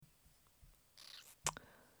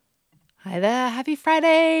Hi there, happy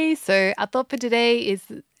Friday. So, our thought for today is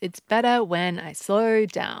it's better when I slow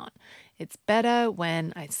down. It's better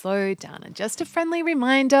when I slow down. And just a friendly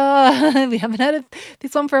reminder, we haven't had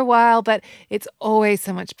this one for a while, but it's always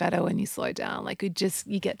so much better when you slow down. Like,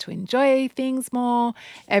 you get to enjoy things more.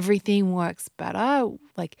 Everything works better.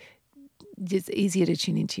 Like, it's easier to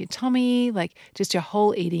tune into your tummy, like just your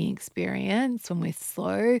whole eating experience when we're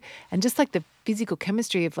slow, and just like the physical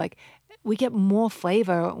chemistry of like we get more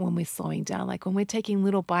flavor when we're slowing down. Like when we're taking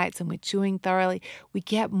little bites and we're chewing thoroughly, we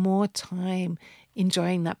get more time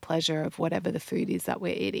enjoying that pleasure of whatever the food is that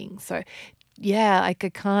we're eating. So, yeah, like I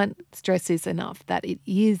can't stress this enough that it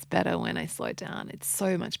is better when I slow down. It's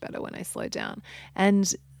so much better when I slow down.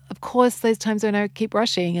 And of course, there's times when I keep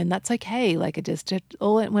rushing, and that's okay. Like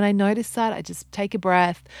when I notice that, I just take a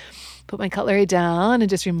breath, put my cutlery down, and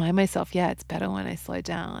just remind myself, yeah, it's better when I slow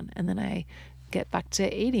down. And then I get back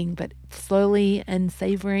to eating, but slowly and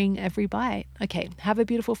savoring every bite. Okay, have a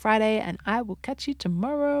beautiful Friday, and I will catch you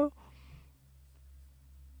tomorrow.